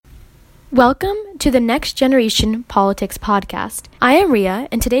Welcome to the Next Generation Politics Podcast. I am Ria,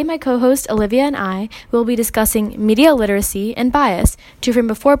 and today my co-host Olivia and I will be discussing media literacy and bias to frame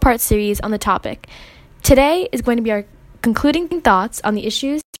a 4-part series on the topic. Today is going to be our concluding thoughts on the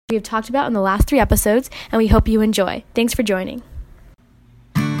issues we have talked about in the last 3 episodes, and we hope you enjoy. Thanks for joining.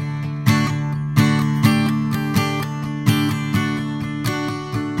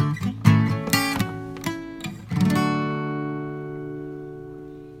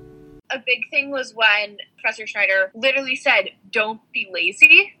 A big thing was when Professor Schneider literally said, don't be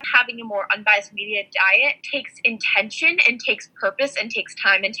lazy. Having a more unbiased media diet takes intention and takes purpose and takes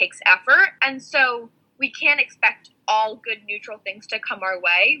time and takes effort. And so we can't expect all good neutral things to come our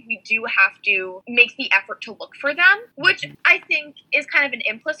way. We do have to make the effort to look for them, which I think is kind of an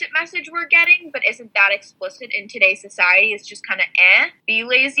implicit message we're getting, but isn't that explicit in today's society. It's just kind of be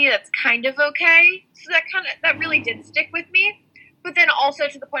lazy, that's kind of okay. So that really did stick with me. But then also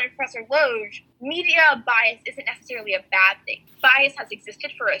to the point of Professor Loge, media bias isn't necessarily a bad thing. Bias has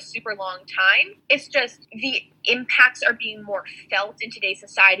existed for a super long time. It's just the impacts are being more felt in today's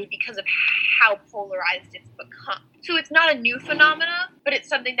society because of how polarized it's become. So it's not a new phenomena, but it's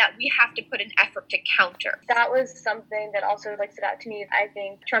something that we have to put an effort to counter. That was something that also stood out to me. I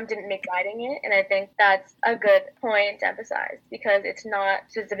think Trump didn't make guiding it, and I think that's a good point to emphasize because it's not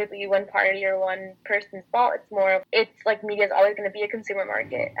specifically one party or one person's fault. It's more of, it's like media is always going to be a consumer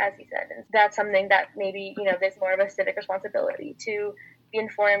market, as he said. And that's something that maybe, there's more of a civic responsibility to be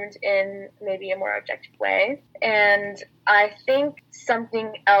informed in maybe a more objective way. And I think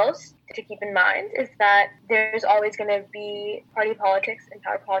something else to keep in mind is that there's always going to be party politics and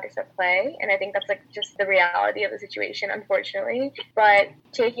power politics at play. And I think that's just the reality of the situation, unfortunately. But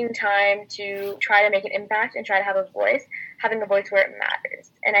taking time to try to make an impact and try to have a voice, having a voice where it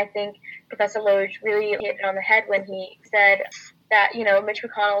matters. And I think Professor Loge really hit it on the head when he said that, Mitch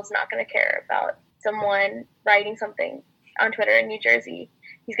McConnell is not going to care about someone writing something on Twitter in New Jersey.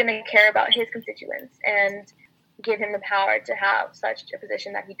 He's going to care about his constituents and give him the power to have such a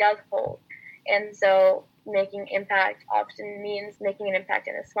position that he does hold. And so making impact often means making an impact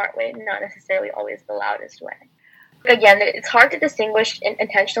in a smart way, not necessarily always the loudest way. Again, it's hard to distinguish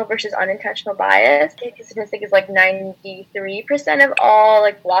intentional versus unintentional bias. The statistic is 93% of all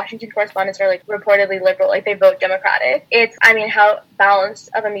Washington correspondents are reportedly liberal, they vote Democratic. It's, how balanced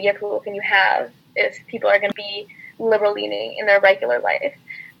of a media pool can you have if people are going to be liberal leaning in their regular life?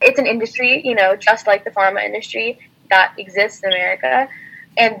 It's an industry, just like the pharma industry that exists in America,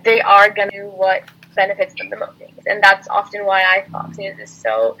 and they are going to do what benefits them the most. And that's often why Fox News is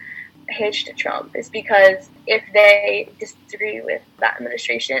so hitched to Trump, is because if they disagree with that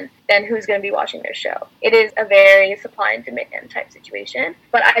administration, then who's going to be watching their show? It is a very supply and demand type situation.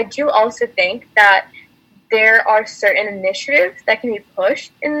 But I do also think that there are certain initiatives that can be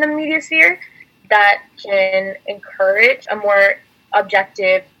pushed in the media sphere that can encourage a more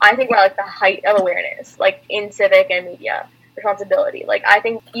objective, I think we're at the height of awareness, in civic and media responsibility. I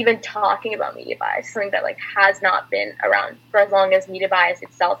think even talking about media bias is something that has not been around for as long as media bias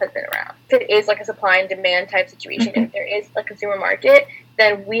itself has been around. If it is a supply and demand type situation, if there is a consumer market,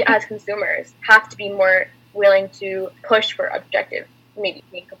 then we as consumers have to be more willing to push for objective, maybe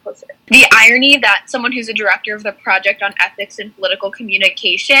being complicit. The irony that someone who's a director of the Project on Ethics in Political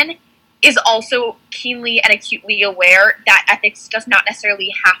Communication is also keenly and acutely aware that ethics does not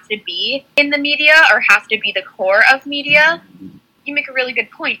necessarily have to be in the media or have to be the core of media. You make a really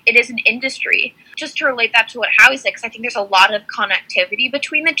good point. It is an industry. Just to relate that to what Howie said, because I think there's a lot of connectivity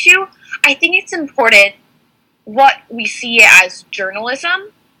between the two, I think it's important what we see as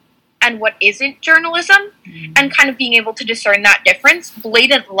journalism and what isn't journalism, and kind of being able to discern that difference.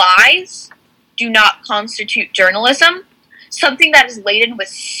 Blatant lies do not constitute journalism. Something that is laden with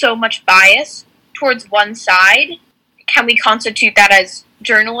so much bias towards one side, can we constitute that as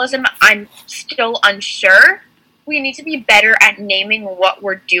journalism? I'm still unsure. We need to be better at naming what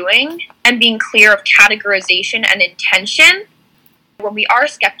we're doing and being clear of categorization and intention. When we are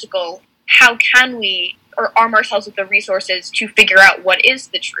skeptical, how can we arm ourselves with the resources to figure out what is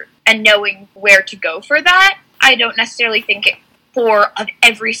the truth and knowing where to go for that? I don't necessarily think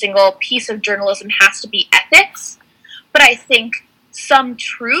every single piece of journalism has to be ethics. But I think some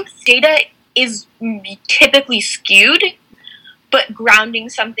truth, data is typically skewed, but grounding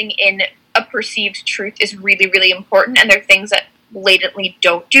something in a perceived truth is really, really important. And there are things that blatantly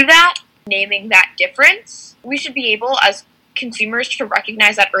don't do that. Naming that difference, we should be able as consumers to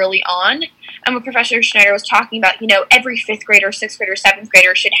recognize that early on. And what Professor Schneider was talking about, every 5th grader, 6th grader, 7th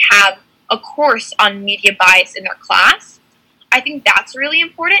grader should have a course on media bias in their class. I think that's really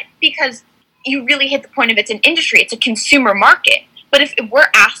important because you really hit the point of it's an industry, it's a consumer market. But if we're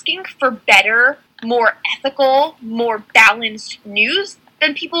asking for better, more ethical, more balanced news,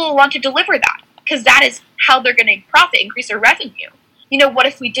 then people will want to deliver that, because that is how they're going to profit, increase their revenue. You know, what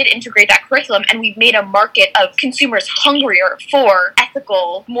if we did integrate that curriculum and we made a market of consumers hungrier for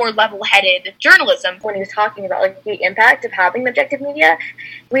ethical, more level-headed journalism? When he was talking about like the impact of having objective media,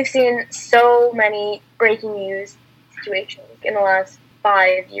 we've seen so many breaking news situations in the last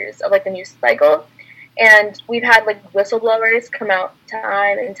 5 years of like the news cycle. And we've had like whistleblowers come out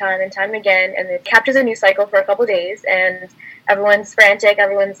time and time again, and it captures a news cycle for a couple of days, and everyone's frantic,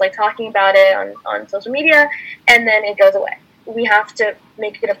 everyone's like talking about it on social media, and then it goes away. We have to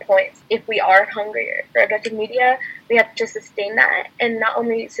make it a point. If we are hungrier for objective media, we have to sustain that, and not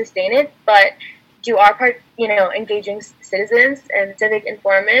only sustain it, but do our part, you know, engaging citizens and civic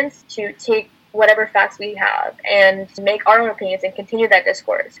informants to take whatever facts we have and make our own opinions and continue that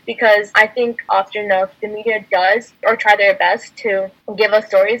discourse. Because I think often enough the media does or try their best to give us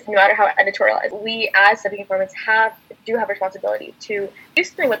stories no matter how editorialized. We as civic informants do have responsibility to do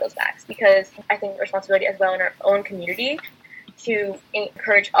something with those facts, because I think responsibility as well in our own community to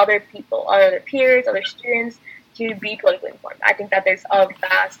encourage other people, other peers, other students to be politically informed. I think that there's a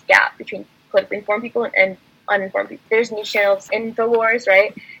vast gap between politically informed people and uninformed people. There's news channels, InfoWars,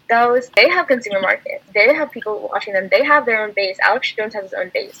 right? They have consumer markets. They have people watching them. They have their own base. Alex Jones has his own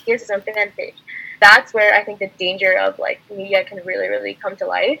base. He has his own fan page. That's where I think the danger of like media can really, really come to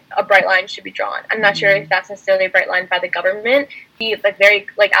life. A bright line should be drawn. I'm not sure if that's necessarily a bright line by the government. He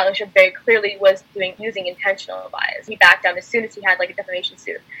Alex Jones very clearly was using intentional bias. He backed down as soon as he had like a defamation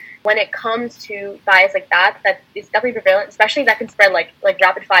suit. When it comes to bias like that is definitely prevalent, especially that can spread like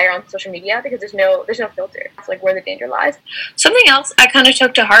rapid fire on social media, because there's no filter. That's like where the danger lies. Something else I kind of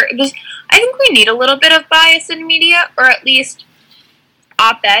took to heart was I think we need a little bit of bias in media, or at least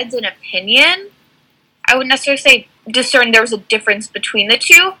op-eds and opinion. I wouldn't necessarily say discern there was a difference between the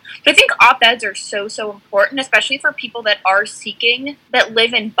two, but I think op-eds are so important, especially for people that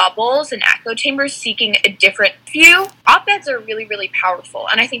live in bubbles and echo chambers seeking a different view. Op-eds are really, really powerful,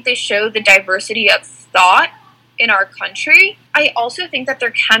 and I think they show the diversity of thought in our country. I also think that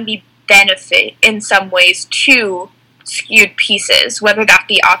there can be benefit in some ways to skewed pieces, whether that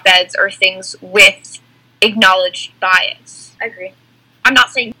be op-eds or things with acknowledged bias. I agree. I'm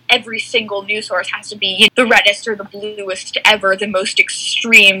not saying every single news source has to be the reddest or the bluest ever, the most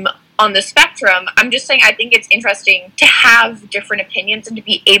extreme on the spectrum. I'm just saying I think it's interesting to have different opinions and to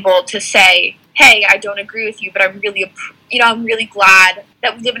be able to say, hey, I don't agree with you, but I'm really glad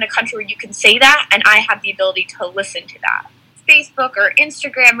that we live in a country where you can say that, and I have the ability to listen to that. Facebook or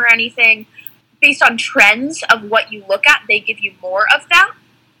Instagram or anything, based on trends of what you look at, they give you more of that.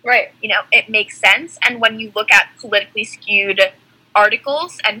 Right. You know, it makes sense. And when you look at politically skewed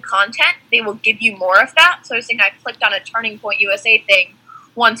articles and content, they will give you more of that. So I was saying I clicked on a Turning Point USA thing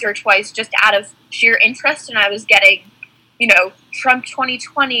once or twice just out of sheer interest, and I was getting, Trump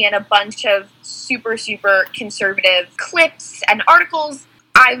 2020 and a bunch of super conservative clips and articles.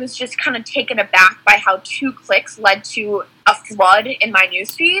 I was just kind of taken aback by how 2 clicks led to a flood in my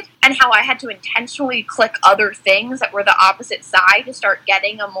newsfeed, and how I had to intentionally click other things that were the opposite side to start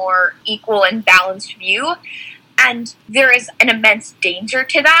getting a more equal and balanced view. And there is an immense danger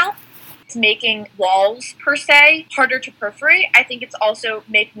to that. It's making walls, per se, harder to perforate. I think it's also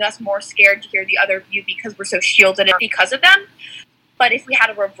making us more scared to hear the other view because we're so shielded because of them. But if we had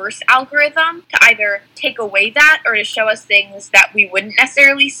a reverse algorithm to either take away that or to show us things that we wouldn't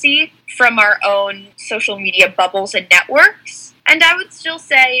necessarily see from our own social media bubbles and networks, and I would still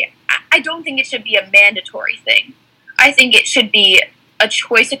say I don't think it should be a mandatory thing. I think it should be a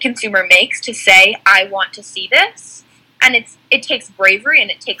choice a consumer makes to say, I want to see this. And it takes bravery and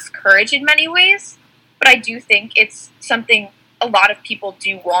it takes courage in many ways. But I do think it's something a lot of people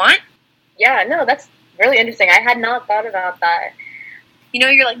do want. Yeah, no, that's really interesting. I had not thought about that.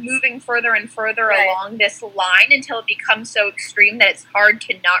 You're like moving further and further along this line until it becomes so extreme that it's hard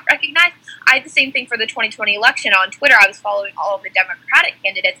to not recognize. I had the same thing for the 2020 election on Twitter. I was following all of the Democratic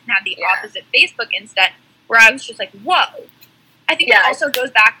candidates and had the opposite Facebook instead, where I was just like, whoa. I think it also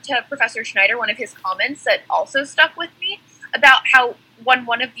goes back to Professor Schneider, one of his comments that also stuck with me, about how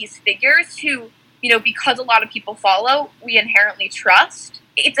one of these figures who, because a lot of people follow, we inherently trust.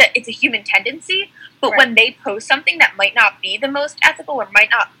 It's a human tendency, but when they post something that might not be the most ethical or might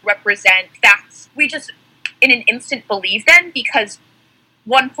not represent facts, we just in an instant believe them because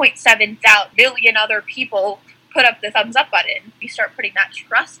 1.7 billion other people put up the thumbs up button. You start putting that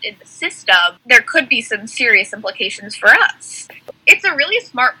trust in the system, there could be some serious implications for us. It's a really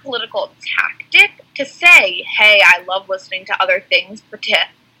smart political tactic to say, hey, I love listening to other things, but to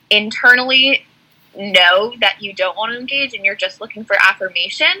internally know that you don't want to engage and you're just looking for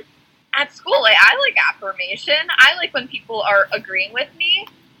affirmation. At school, I like affirmation. I like when people are agreeing with me.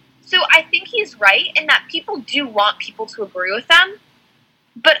 So I think he's right in that people do want people to agree with them.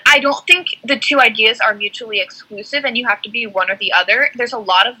 But I don't think the two ideas are mutually exclusive and you have to be one or the other. There's a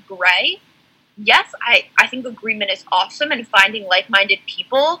lot of gray. Yes, I think agreement is awesome, and finding like-minded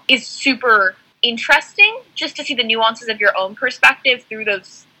people is super interesting, just to see the nuances of your own perspective through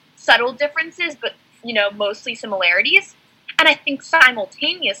those subtle differences, but, mostly similarities. And I think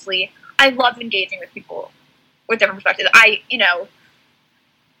simultaneously, I love engaging with people with different perspectives.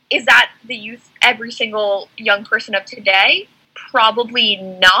 Is that the youth, every single young person of today? Probably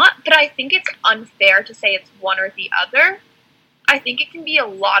not, but I think it's unfair to say it's one or the other. I think it can be a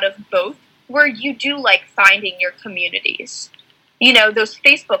lot of both, where you do like finding your communities. Those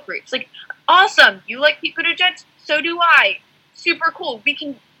Facebook groups. Like, awesome, you like Pete Buttigieg? So do I. Super cool. We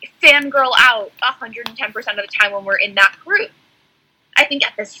can fangirl out 110% of the time when we're in that group. I think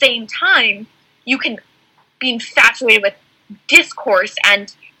at the same time, you can be infatuated with discourse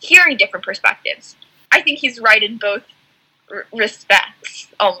and hearing different perspectives. I think he's right in both respects,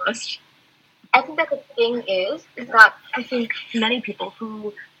 almost. I think that the thing is that I think many people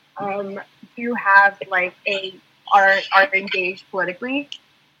who do have are engaged politically,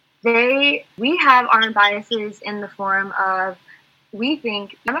 we have our own biases in the form of, we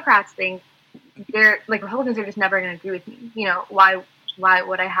think Democrats think Republicans are just never going to agree with me. Why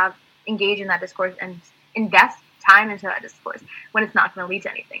would I have engaged in that discourse and invest time into that discourse when it's not going to lead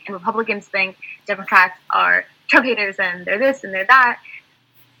to anything? And Republicans think Democrats are Trump haters and they're this and they're that.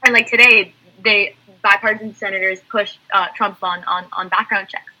 And today, bipartisan senators pushed Trump on background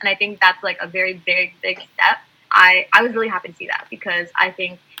checks. And I think that's a very big step. I was really happy to see that, because I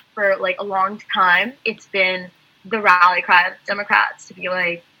think for a long time, it's been the rally cry of Democrats to be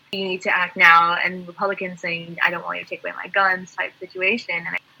like, you need to act now, and Republicans saying, I don't want you to take away my guns type situation.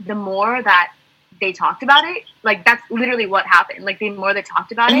 And the more that they talked about it, that's literally what happened. The more they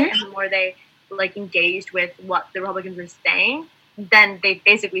talked about it, and the more they engaged with what the Republicans were saying, then they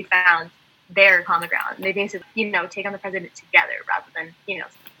basically found their common ground. They basically, take on the president together rather than,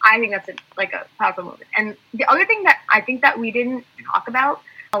 I think that's a powerful movement. And the other thing that I think that we didn't talk about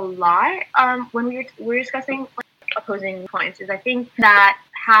a lot when we were discussing opposing points is, I think that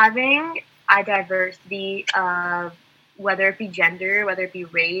having a diversity of, whether it be gender, whether it be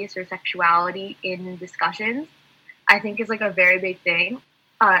race or sexuality in discussions, I think is a very big thing.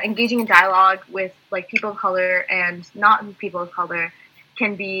 Engaging in dialogue with people of color and not people of color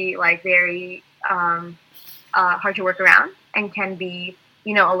can be very hard to work around, and can be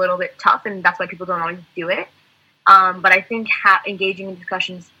a little bit tough, and that's why people don't always do it. But I think engaging in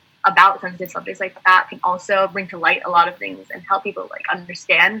discussions about sensitive subjects like that can also bring to light a lot of things and help people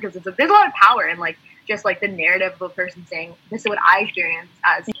understand, because there's a lot of power in just the narrative of a person saying, this is what I experience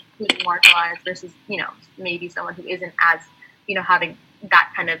as being marginalized versus maybe someone who isn't as having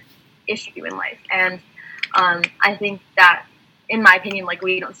that kind of issue in life. And I think that, in my opinion,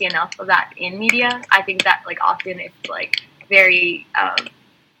 we don't see enough of that in media. I think that often it's very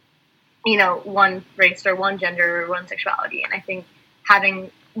one race or one gender or one sexuality. And I think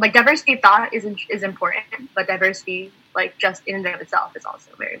having diversity of thought is important, but diversity just in and of itself is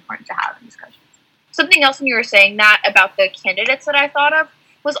also very important to have in discussions. Something else when you were saying that about the candidates that I thought of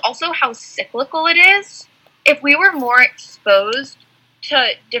was also how cyclical it is. If we were more exposed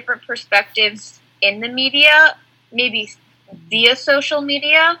to different perspectives in the media, maybe via social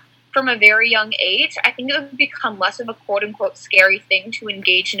media from a very young age, I think it would become less of a quote-unquote scary thing to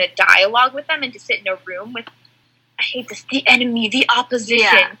engage in a dialogue with them and to sit in a room with, I hate this, the enemy, the opposition.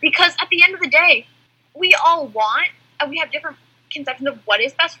 Yeah. Because at the end of the day, we all want, and we have different conceptions of what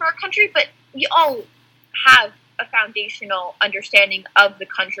is best for our country, but we all have a foundational understanding of the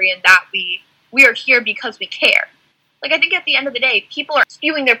country, and that we are here because we care. I think at the end of the day, people are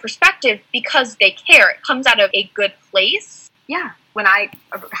spewing their perspective because they care. It comes out of a good place. Yeah. When I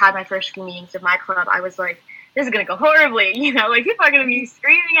had my first few meetings of my club, I was like, this is going to go horribly. People are going to be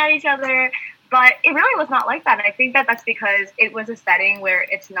screaming at each other. But it really was not like that. And I think that that's because it was a setting where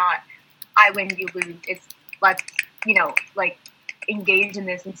it's not, I win, you lose. It's let's, engage in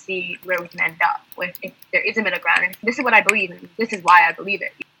this and see where we can end up with, if there is a middle ground. And this is what I believe, and this is why I believe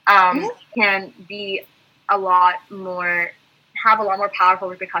it. Can be have a lot more powerful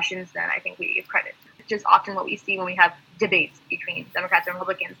repercussions than I think we give credit. It's just often what we see when we have debates between Democrats and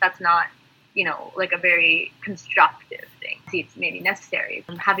Republicans. That's not, a very constructive thing. See, it's maybe necessary.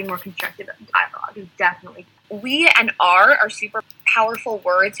 Having more constructive dialogue is definitely. We and are super powerful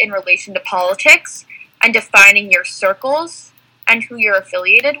words in relation to politics and defining your circles and who you're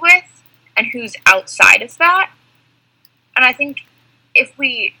affiliated with. and who's outside of that. And I think if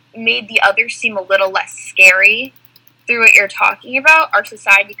we made the other seem a little less scary through what you're talking about, our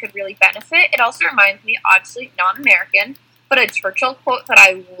society could really benefit. It also reminds me, obviously non-American, but a Churchill quote that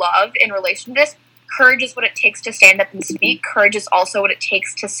I love in relation to this: courage is what it takes to stand up and speak. Courage is also what it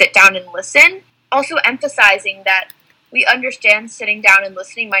takes to sit down and listen. Also emphasizing that we understand sitting down and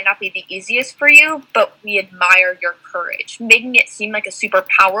listening might not be the easiest for you, but we admire your courage, making it seem like a super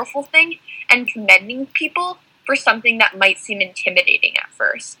powerful thing and commending people for something that might seem intimidating at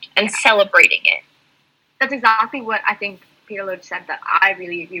first and celebrating it. That's exactly what I think Peter Loach said that I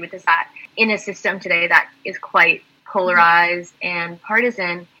really agree with, is that in a system today that is quite polarized and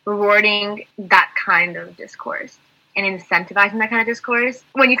partisan, rewarding that kind of discourse and incentivizing that kind of discourse,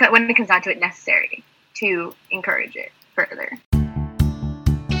 when it comes down to it, necessary to encourage it further.